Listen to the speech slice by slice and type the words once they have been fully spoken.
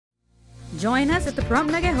Join us at the Pahrump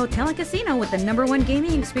Nugget Hotel and Casino with the #1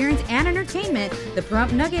 gaming experience and entertainment. The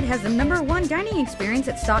Pahrump Nugget has the #1 dining experience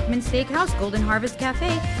at Stockman Steakhouse, Golden Harvest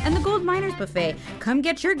Cafe, and the Gold Miners Buffet. Come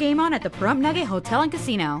get your game on at the Pahrump Nugget Hotel and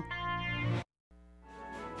Casino.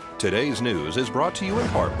 Today's news is brought to you in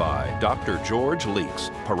part by Dr. George Leeks,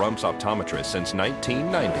 Pahrump's optometrist since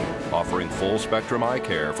 1990, offering full-spectrum eye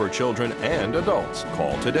care for children and adults.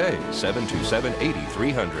 Call today,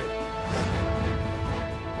 727-8300.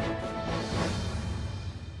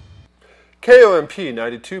 KOMP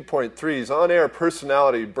 92.3's on-air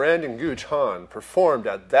personality Brandon Gooch Hahn performed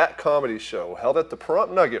at That Comedy Show held at the Pahrump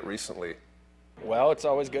Nugget recently. Well, it's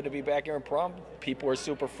always good to be back here in Pahrump. People are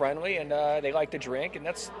super friendly and they like to drink, and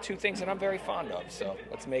that's two things that I'm very fond of, so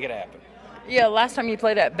let's make it happen. Yeah, last time you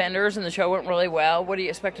played at Bender's and the show went really well. What are you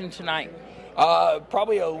expecting tonight?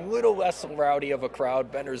 Probably a little less rowdy of a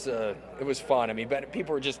crowd. Bender's, it was fun. I mean,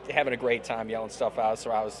 people were just having a great time yelling stuff out,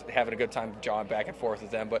 so I was having a good time jawing back and forth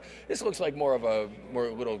with them. But this looks like more of a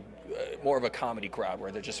comedy crowd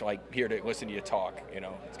where they're just like here to listen to you talk. You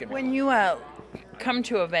know, it's gonna be when you come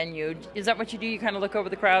to a venue, is that what you do? You kind of look over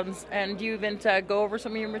the crowd, and do you even go over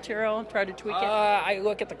some of your material and try to tweak it? I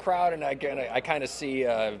look at the crowd and I kind of see.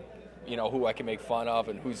 You know, who I can make fun of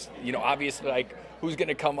and who's, you know, obviously like who's going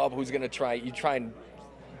to come up, who's going to try and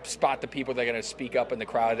spot the people that are going to speak up in the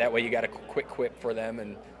crowd. That way you got a quick quip for them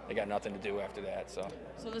and they got nothing to do after that. So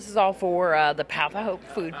this is all for the Path of Hope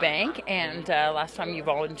Food Bank, and last time you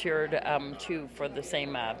volunteered too for the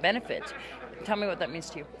same benefit. Tell me what that means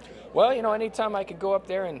to you. Well, you know, anytime I could go up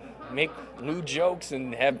there and make lewd jokes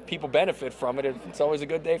and have people benefit from it, it's always a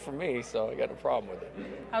good day for me, so I got no problem with it.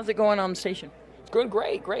 How's it going on the station? Going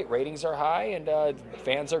great. Ratings are high and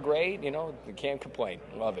fans are great. You know, can't complain.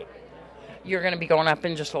 Love it. You're going to be going up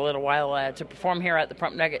in just a little while to perform here at the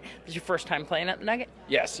Pahrump Nugget. This is your first time playing at the Nugget?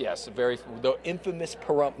 Yes. The infamous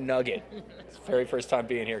Pahrump Nugget. It's the very first time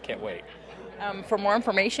being here. Can't wait. For more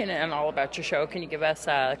information and all about your show, can you give us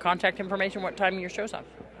contact information? What time your show's on?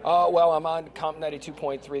 Well, I'm on Comp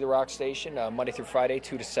 92.3, the rock station, Monday through Friday,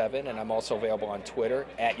 2 to 7, and I'm also available on Twitter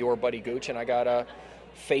at Your Buddy Gooch, and I got a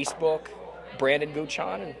Facebook. Brandon Gooch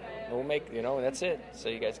Hahn, and we'll make, you know, and that's it. So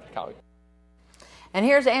you guys can call me. And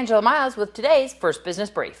here's Angela Miles with today's First Business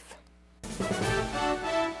Brief.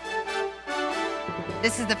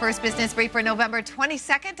 This is the First Business Brief for November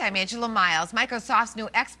 22nd. I'm Angela Miles. Microsoft's new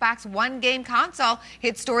Xbox One game console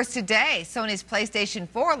hit stores today. Sony's PlayStation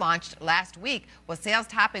 4 launched last week with sales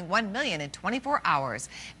topping 1 million in 24 hours.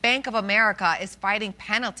 Bank of America is fighting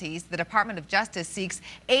penalties. The Department of Justice seeks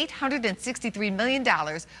 $863 million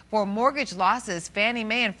for mortgage losses Fannie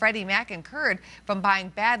Mae and Freddie Mac incurred from buying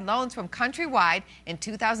bad loans from Countrywide in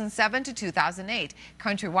 2007 to 2008.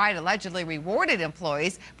 Countrywide allegedly rewarded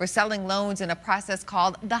employees for selling loans in a process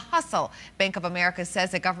called the hustle. Bank of America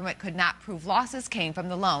says the government could not prove losses came from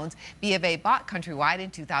the loans. B of A bought Countrywide in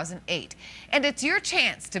 2008. And it's your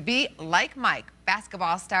chance to be like Mike.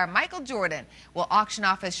 Basketball star Michael Jordan will auction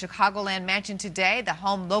off his Chicagoland mansion today. The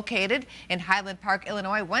home located in Highland Park,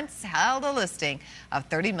 Illinois, once held a listing of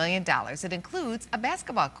 $30 million. It includes a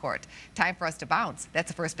basketball court. Time for us to bounce. That's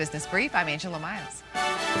the First Business Brief. I'm Angela Miles.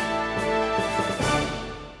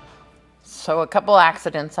 So a couple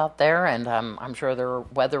accidents out there, and I'm sure they're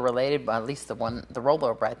weather related, but at least the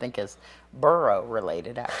rollover I think is burrow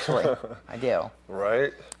related actually. I do.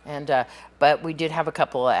 Right. And but we did have a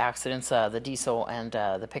couple of accidents, the diesel and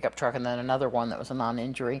the pickup truck, and then another one that was a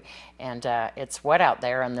non-injury. And it's wet out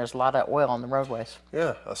there, and there's a lot of oil on the roadways.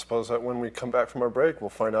 Yeah, I suppose that when we come back from our break, we'll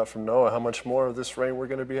find out from Noah how much more of this rain we're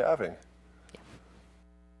going to be having.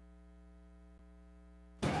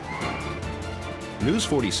 News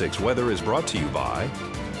 46 weather is brought to you by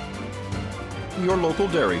your local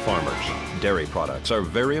dairy farmers. Dairy products are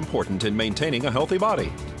very important in maintaining a healthy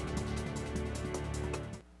body.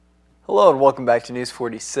 Hello and welcome back to News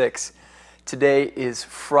 46. Today is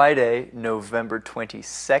Friday, November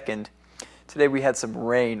 22nd. Today we had some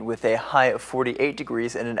rain with a high of 48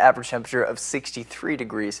 degrees and an average temperature of 63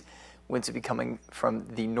 degrees. Winds will be coming from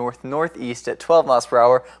the north-northeast at 12 miles per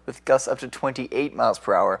hour with gusts up to 28 miles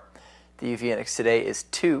per hour. The UV index today is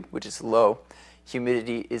 2, which is low.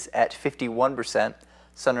 Humidity is at 51%.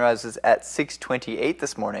 Sunrise was at 6:28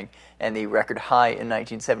 this morning, and the record high in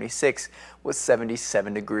 1976 was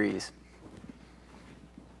 77 degrees.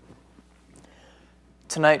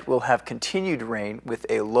 Tonight we'll have continued rain with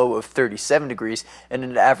a low of 37 degrees and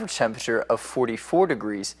an average temperature of 44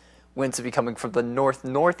 degrees. Winds will be coming from the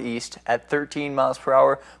north-northeast at 13 miles per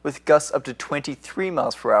hour with gusts up to 23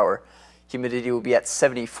 miles per hour. Humidity will be at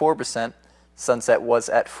 74%. Sunset was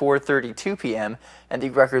at 4:32 p.m. and the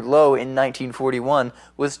record low in 1941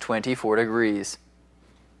 was 24 degrees.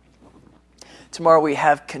 Tomorrow we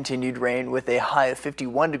have continued rain with a high of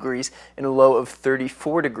 51 degrees and a low of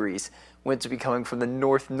 34 degrees. Winds will be coming from the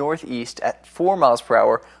north-northeast at 4 miles per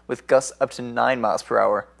hour with gusts up to 9 miles per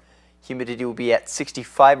hour. Humidity will be at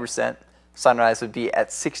 65%. Sunrise would be at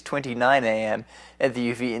 6:29 a.m. and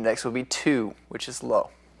the UV index will be 2, which is low.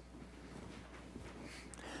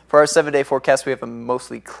 For our 7-day forecast, we have a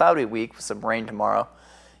mostly cloudy week with some rain tomorrow.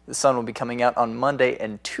 The sun will be coming out on Monday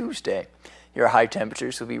and Tuesday. Your high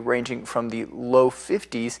temperatures will be ranging from the low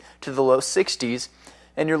 50s to the low 60s,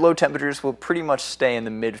 and your low temperatures will pretty much stay in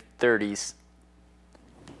the mid-30s.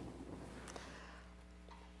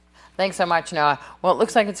 Thanks so much, Noah. Well, it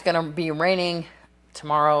looks like it's going to be raining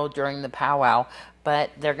tomorrow during the powwow, but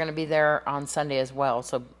they're going to be there on Sunday as well,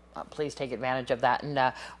 so please take advantage of that.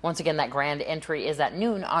 And once again, that grand entry is at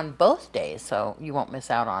noon on both days, so you won't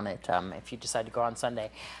miss out on it if you decide to go on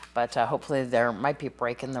Sunday. But hopefully there might be a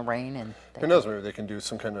break in the rain. And who knows, maybe they can do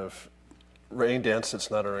some kind of rain dance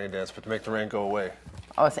that's not a rain dance, but to make the rain go away.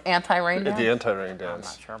 Oh, it's anti-rain dance? The anti-rain dance.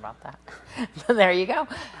 I'm not sure about that. But there you go.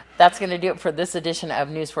 That's going to do it for this edition of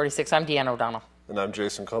News 46. I'm Deanna O'Donnell. And I'm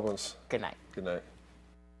Jason Collins. Good night. Good night.